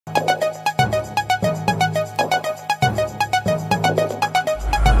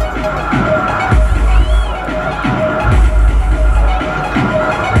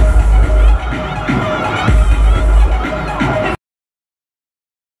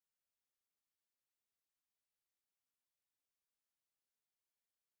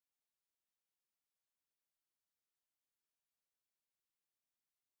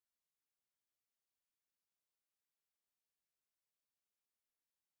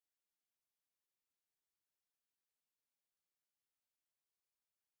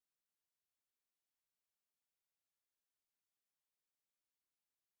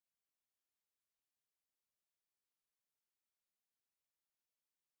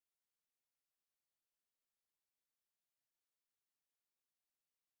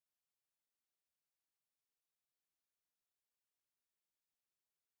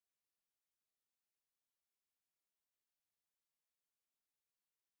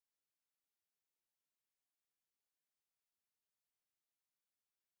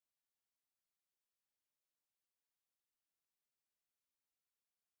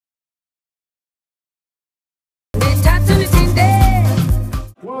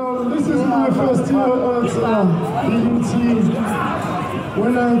my first year at VUT.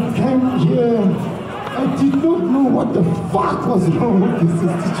 When I came here, I did not know what the fuck was wrong with this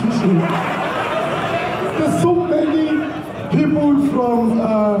institution. There's so many people from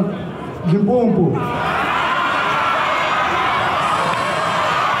Limpopo.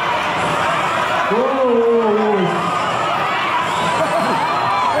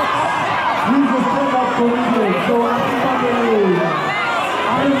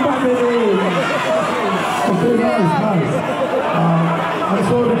 Okay, nice. I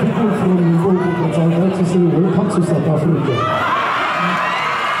saw the people from Limpopo, but I'd like to say welcome to South Africa.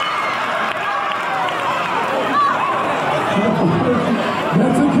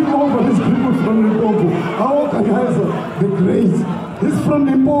 They're taking over these people from Limpopo. Our organizer, the great, is from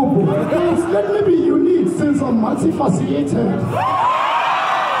Limpopo. Let me be unique since I'm multifaceted.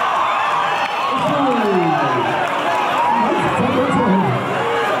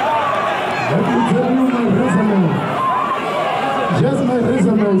 Let me tell you my resume. Yes, my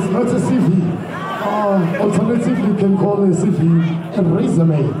resume is not a CV. Alternatively, you can call a CV a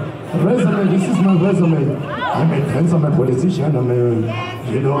resume. Resume, this is my resume. I'm a dancer, I'm a politician, I'm a,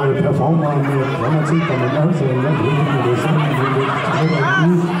 a performer, I'm a dramatic, I'm a dancer, I'm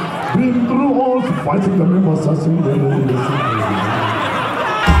been through all fighting the members, touching them in the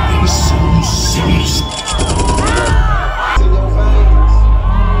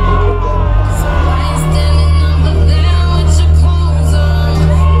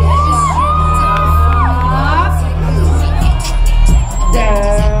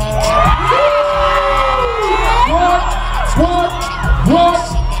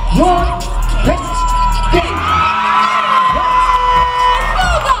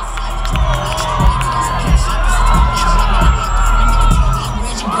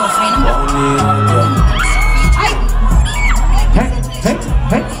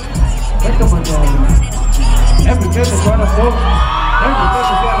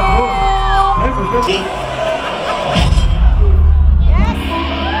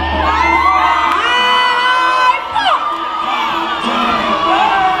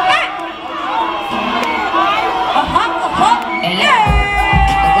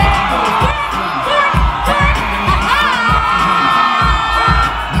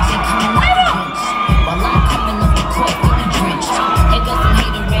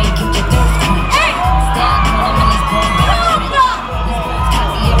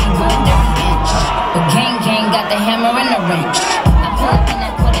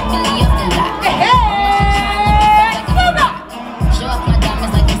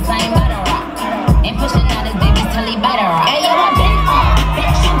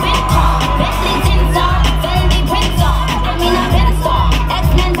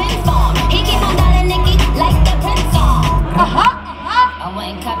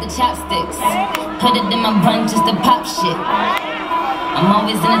Put it in my bun just to pop shit. I'm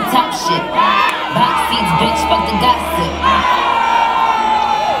always in the top shit. Box seats, bitch, fuck the gossip.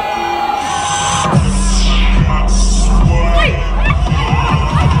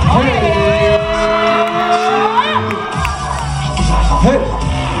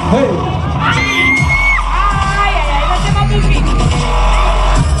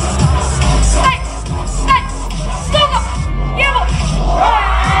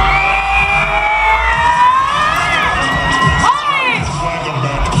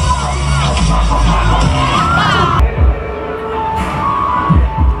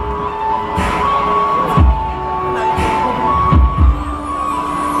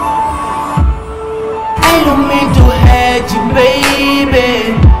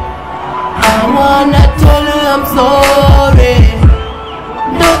 Baby, I wanna tell you I'm sorry.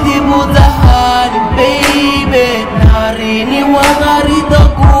 Don't give me the honey, baby. Narini wanga rito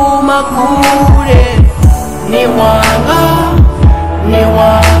kuma kure. Ni wanga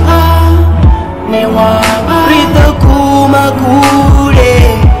rito kuma kure.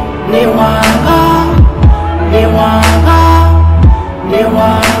 Ni wanga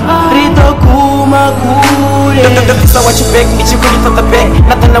rito kuma kure. So what you beg, it's you really from the back.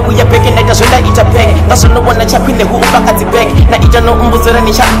 Nothing that we are begging, I just wanna eat a bag. That's the one that chap in the who back at the back. Now eat no umbuzera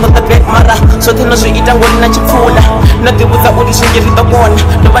ni chap on the back, Mara. So tell us you eat and one na chifuna. Nothing with that audition, get it the one.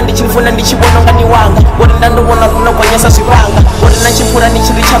 The one that chifuna ni chibono ngani wanga. What in the one of no one yasa siwanga. What in chifuna ni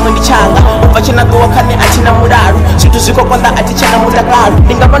chilicha mundi changa. Upachina go kane achina muraru. Situ ziko kwanda atichana mudakaru.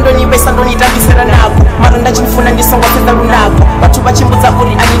 Ningabando ni besa ndo nitabisera nako. Maranda chifuna ni sawa tenda lunako. Watu bachimbuza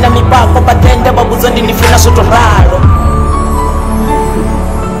uri alina mipako. Batende babuzo ndi nifuna soto raro.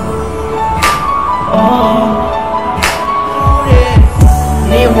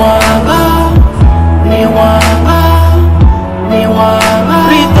 Ni wanga,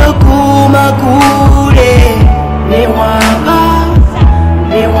 rito kuma kule niwanga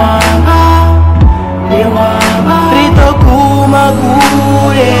ritokuma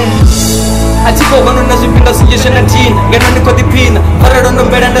kule Achiko gano na zvipinga suggestion tina ngeno niko dipina pararondo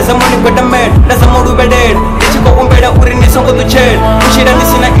mbera ndazamoni kweda mera ndazamodu bedera ndichiko kumbera uri nisongo tuchera kushira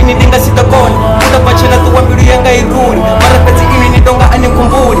nisina ini ndingasitokona kuda pachena tuwa mbiru yanga iruni marapedzi ini nidonga ane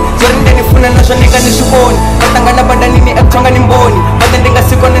kumbuni zori ndenifuna nazvo ndinganizvikoni matangana bandanini ekutonga nimboni mate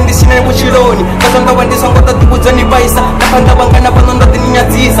ndingasikona ndisina kuchironi kazondova ndisongototibudzo nipaisa napandavangana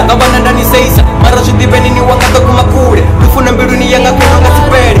panondodininyadzisa ngavana ndaniseisa mara zvidivenini wangatokuma kule ndifuna mbiruni yanga kwinonga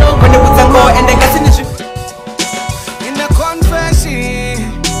sipere kone kudzangoa ende ngasinizvi in the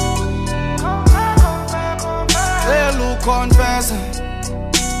confession confessing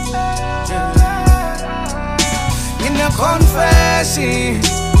in the confession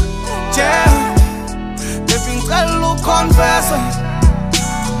yeah they've been confessing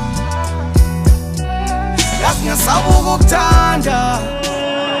yasingasabuka ukuthanda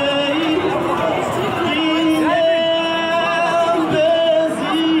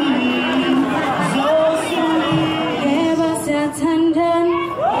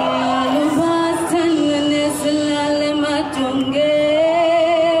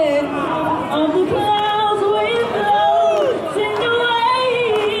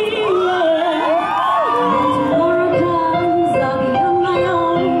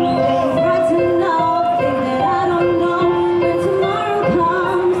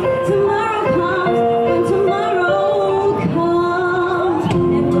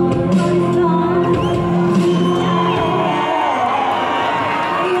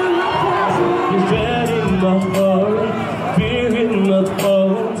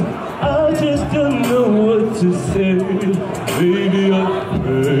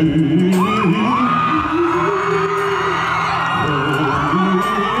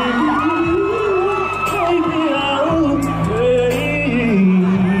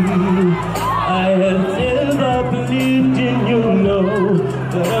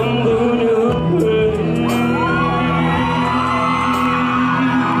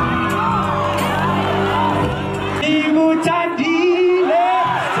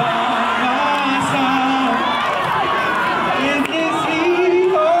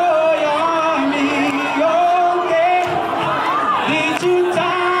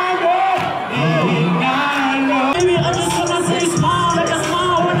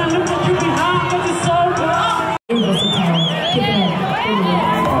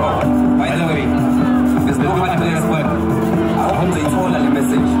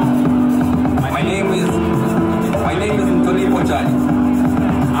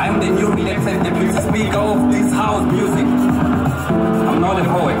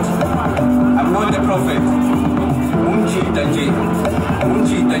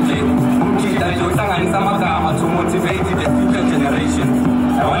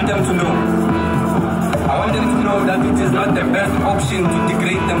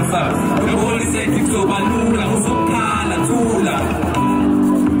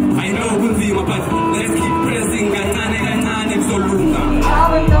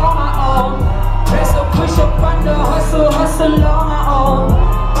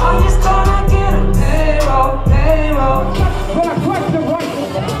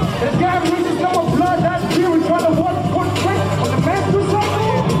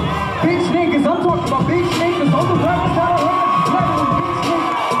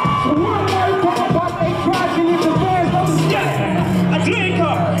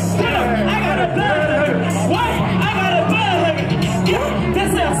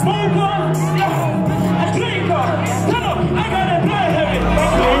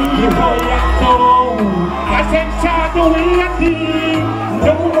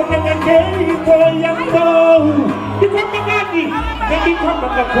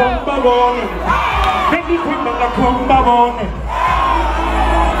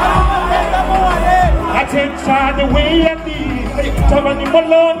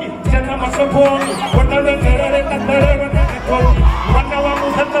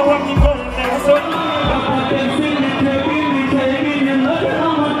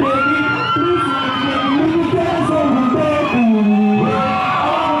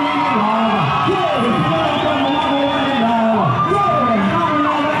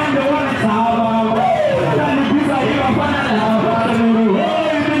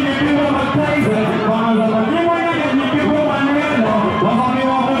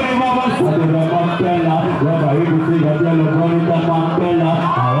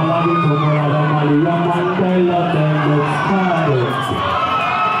Mandela,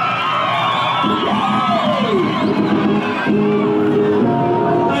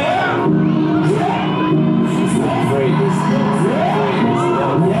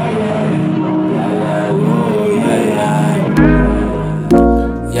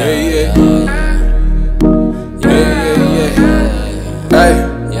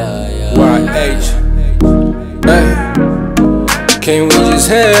 just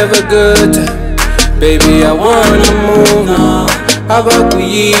have a good time. Baby, I wanna move now.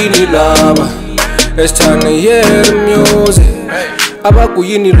 Abakuyini lava. It's time to hear the music.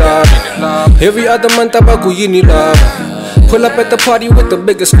 Abakuyini lava. Every other month, abakuyini lava. Pull up at the party with the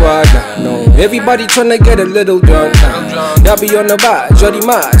biggest squad now. No, everybody tryna get a little drunk now. Y'all be on the vibe, Jody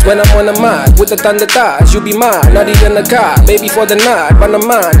Mars. When I'm on the mic with the thunder thighs, you be mine, naughty in the car. Baby for the night, run the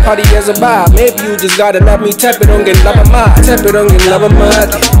mind, party as a vibe. Maybe you just gotta love me, tap it on get love of mine. Tap it on get love of mine.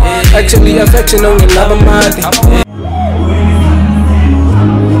 Actually, affection on get love of mine.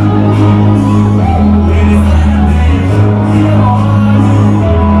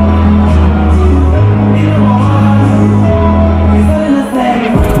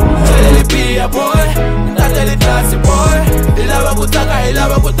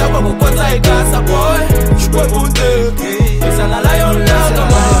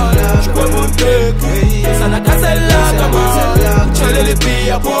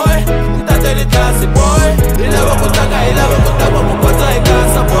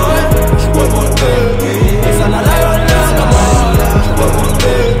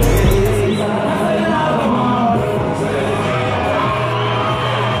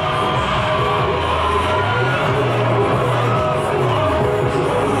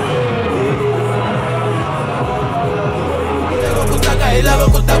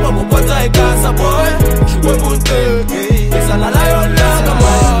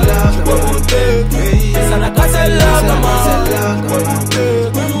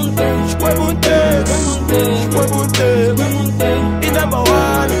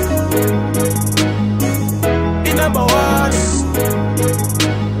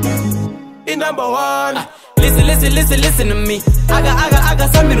 Listen to me. I got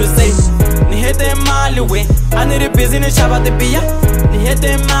something to say. Ni hete mali we. I need a business chaba the beer. Ni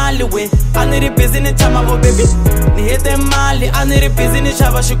hete mali we. I need a business chama bo baby. Ni hete mali. I need a business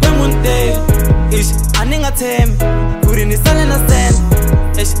chaba shikwe munte. Ish aninga tem. Puri ni sale na sen.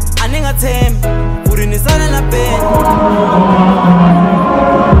 Ish aninga tem. Puri ni sale na pen.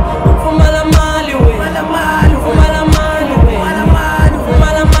 Fumala mali we. Fumala mali we. Fumala mali we. Fumala mali we.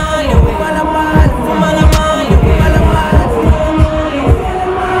 Fumala mali we. Fumala mali we. Fumala mali we.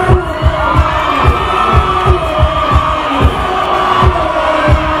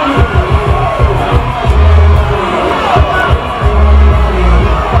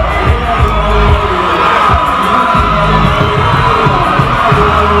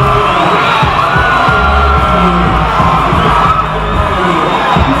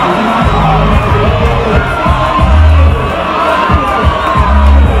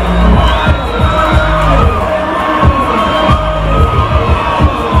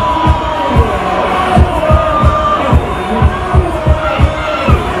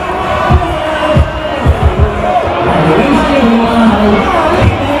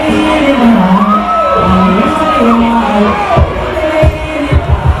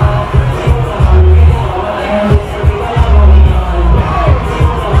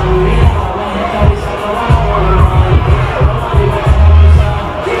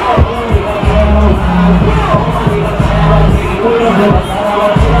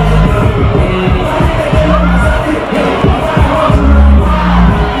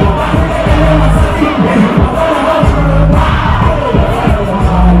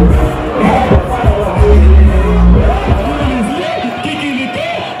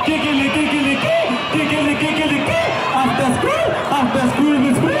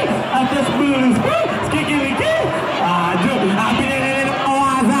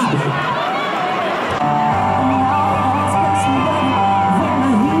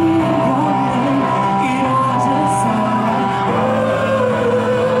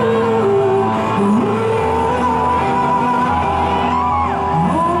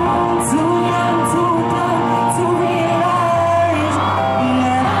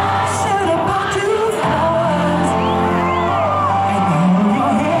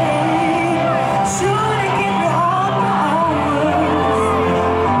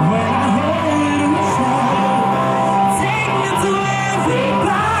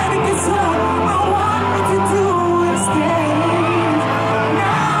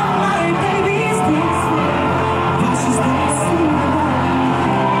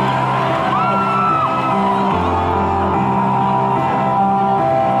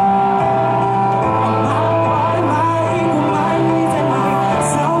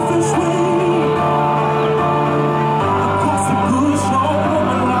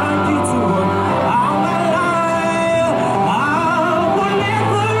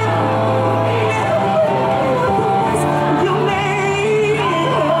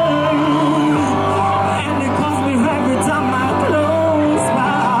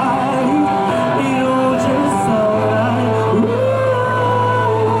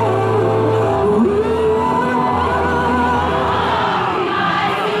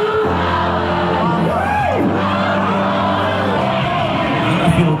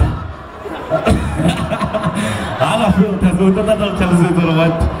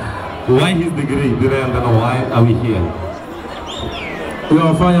 Why he's the great? And then why are we here? We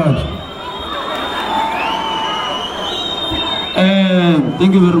are fired.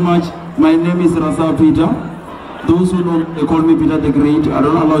 Thank you very much. My name is Rasa Peter. Those who know, they call me Peter the Great. I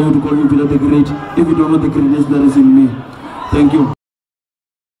don't allow you to call me Peter the Great if you don't know the greatness that is in me. Thank you.